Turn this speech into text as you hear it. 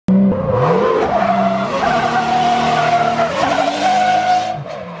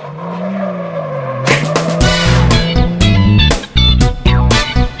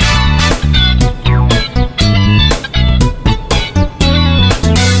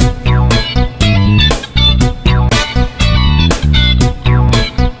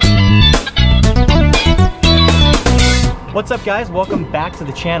What's up guys, welcome back to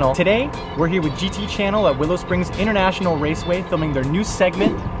the channel. Today, we're here with GT Channel at Willow Springs International Raceway filming their new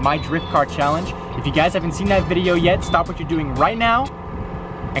segment, My Drift Car Challenge. If you guys haven't seen that video yet, stop what you're doing right now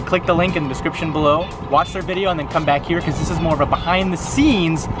and click the link in the description below. Watch their video and then come back here because this is more of a behind the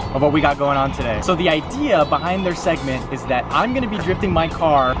scenes of what we got going on today. So the idea behind their segment is that I'm gonna be drifting my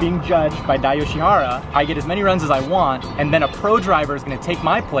car, being judged by Dai Yoshihara. I get as many runs as I want, and then a pro driver is gonna take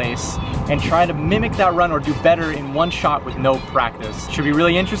my place and try to mimic that run or do better in one shot with no practice. Should be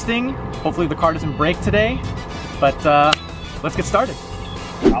really interesting. Hopefully the car doesn't break today, but let's get started.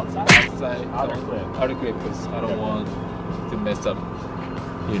 Outside, outer grip, because I don't want to mess up,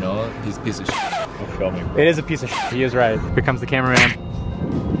 you know, this piece of shit. It is a piece of shit, he is right. Here comes the cameraman.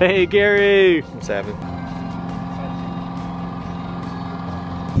 Hey Gary! What's happening?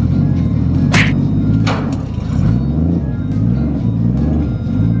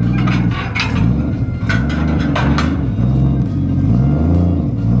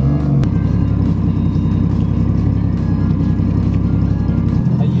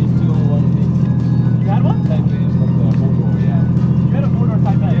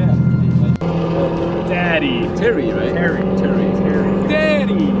 Terry, right? Terry.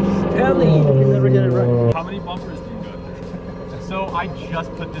 Daddy! Telly! You never get it right. How many bumpers do you go through? So I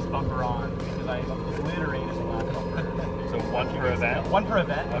just put this bumper on because I obliterated the last bumper. So one per event? One per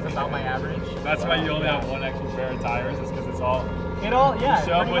event, that's about my average. That's why you only have one extra pair of tires, is because it's all... Yeah. You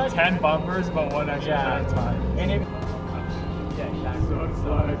show up with 10 bumpers, but one extra pair of tires. And it, exactly. So it's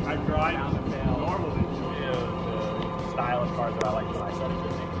like, I drive normally the style of cars that I like to buy.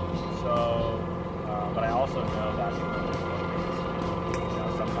 So, but I also know that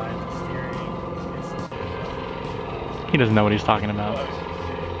sometimes the steering, he doesn't know what he's talking about.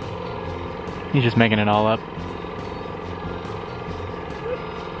 He's just making it all up.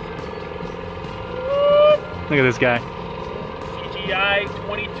 Look at this guy. CGI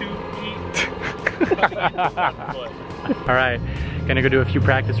 22 feet. All right, gonna go do a few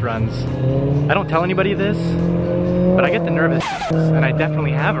practice runs. I don't tell anybody this, but I get the nervous and I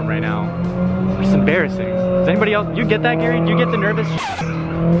definitely have them right now. It's embarrassing. Does anybody else, you get that, Gary? Do you get the nervous? I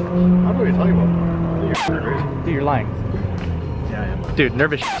don't know what you're talking about. Dude, you're lying. Yeah, I am. Dude,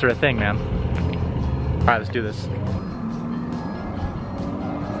 nervous are a thing, man. All right, let's do this.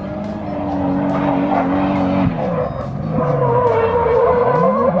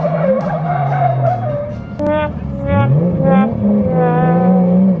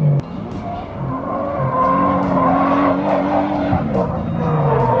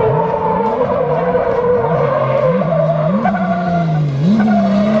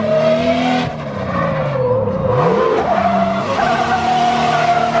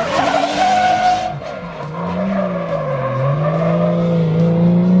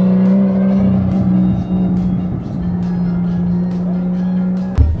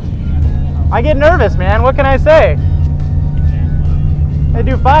 I get nervous, man. What can I say? I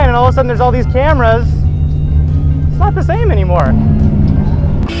do fine, and all of a sudden there's all these cameras. It's not the same anymore.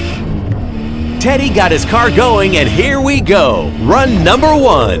 Teddy got his car going, and here we go. Run number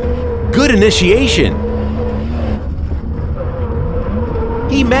 1. Good initiation.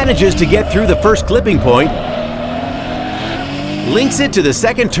 He manages to get through the first clipping point. Links it to the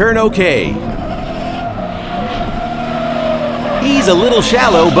second turn okay. He's a little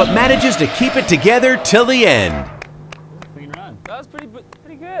shallow, but manages to keep it together till the end. Clean run. That was pretty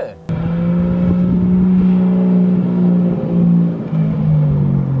good.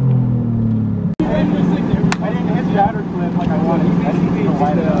 I didn't hit the outer clip like I wanted. I didn't hit the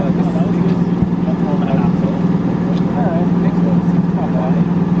wide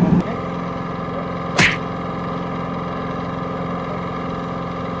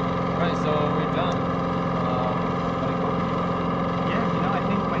Alright, so we're done.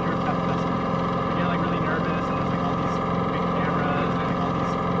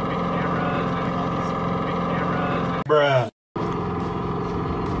 Bruh.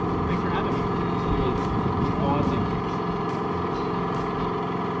 Thanks for having me. Awesome.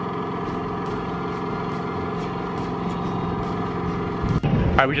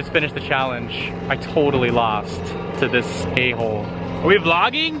 Alright, we just finished the challenge. I totally lost to this a-hole. Are we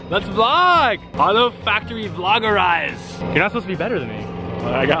vlogging? Let's vlog! Auto Factory Vloggerize! You're not supposed to be better than me.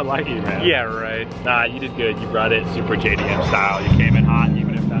 Well, I got lucky, man. Yeah, right. Nah, you did good. You brought it super JDM style. You came in hot,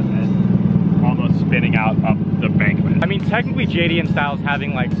 even if that meant almost spinning out up the bankment. I mean, technically JDM Style's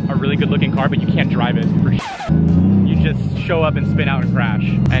having like a really good looking car, but you can't drive it for shit. You just show up and spin out and crash.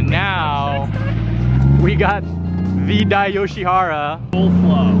 And now we got the Dai Yoshihara. Full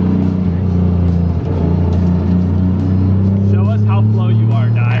flow. Show us how flow you are,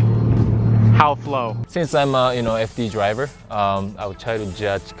 Dai. How flow? Since I'm a FD driver, I would try to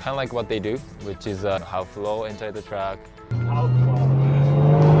judge kind of like what they do, which is how flow inside the track.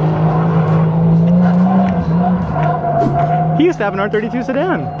 He used to have an R32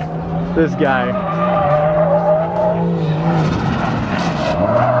 sedan. This guy.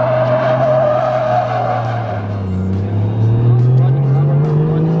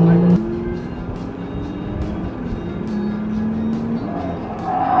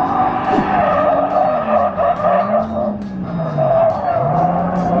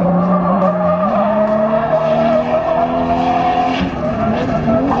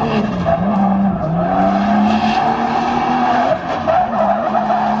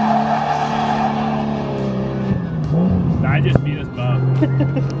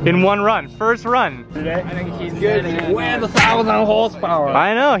 In one run, first run. I think he's good. With 1,000 horsepower.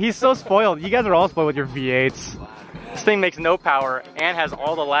 I know, he's so spoiled. You guys are all spoiled with your V8s. This thing makes no power and has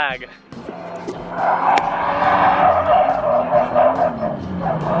all the lag.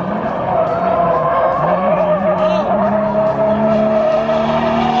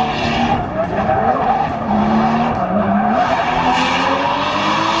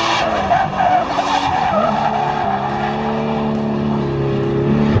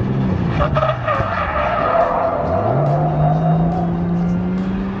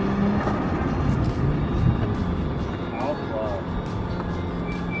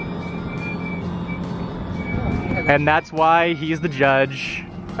 And that's why he's the judge,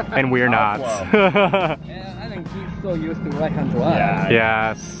 and we're not. Yeah, I think he's so used to right-hand drive.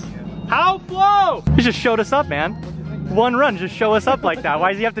 Yes. How flow? He just showed us up, man. One run, just show us up like that. Why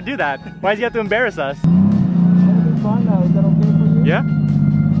does he have to do that? Why does he have to embarrass us? Everything's fine now. Is that okay for you? Yeah.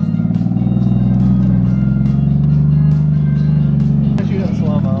 Shoot in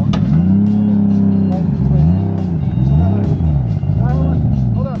slow-mo.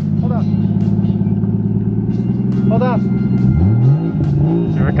 Hold up. Hold up.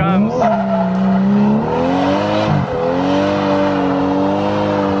 Here it comes.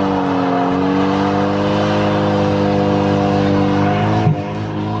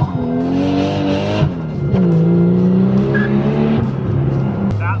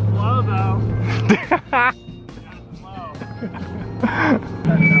 That flow though. That flow.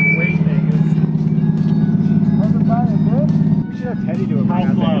 That weight thing is. How's it flying, good? We should have Teddy do a how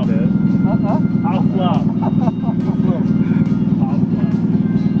flow. How flow.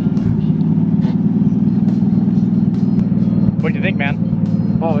 What do you think,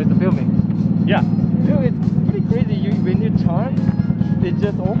 man? Oh, it's the filming. Yeah. Dude, it's pretty crazy. When you turn, it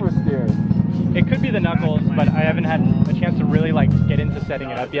just oversteers. It could be the knuckles, but I haven't had a chance to really like get into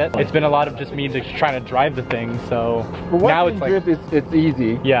setting it up yet. It's been a lot of just me just trying to drive the thing, so now it's like drift, it's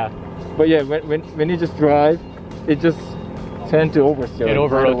easy. Yeah. But yeah, when you just drive, it just tends to oversteer. It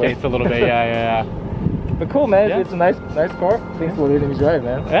over rotates a little bit. Yeah. But cool, man. Yeah. It's a nice car. Thanks for letting me drive,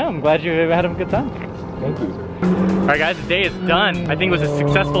 man. Yeah, I'm glad you had a good time. Thank you. Alright guys, the day is done. I think it was a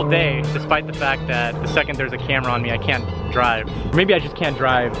successful day, despite the fact that the second there's a camera on me, I can't drive. Or maybe I just can't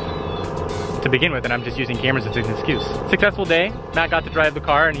drive to begin with, and I'm just using cameras as an excuse. Successful day. Matt got to drive the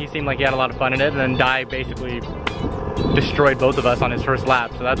car, and he seemed like he had a lot of fun in it, and then Dai basically destroyed both of us on his first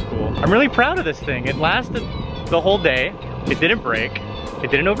lap, so that's cool. I'm really proud of this thing. It lasted the whole day. It didn't break.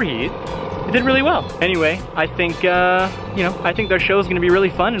 It didn't overheat. It did really well. Anyway, I think, I think their show is gonna be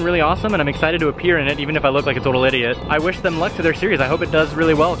really fun and really awesome, and I'm excited to appear in it, even if I look like a total idiot. I wish them luck to their series. I hope it does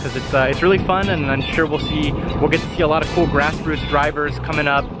really well, because it's really fun, and I'm sure we'll get to see a lot of cool grassroots drivers coming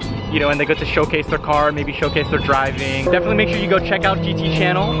up, and they get to showcase their car, maybe showcase their driving. Definitely make sure you go check out GT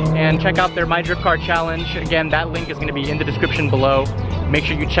channel and check out their My Drift Car Challenge. Again, that link is gonna be in the description below. Make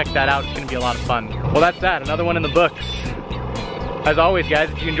sure you check that out. It's gonna be a lot of fun. Well, that's that. Another one in the books. As always, guys,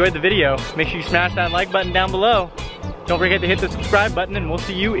 if you enjoyed the video, make sure you smash that like button down below. Don't forget to hit the subscribe button, and we'll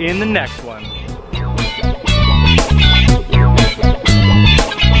see you in the next one.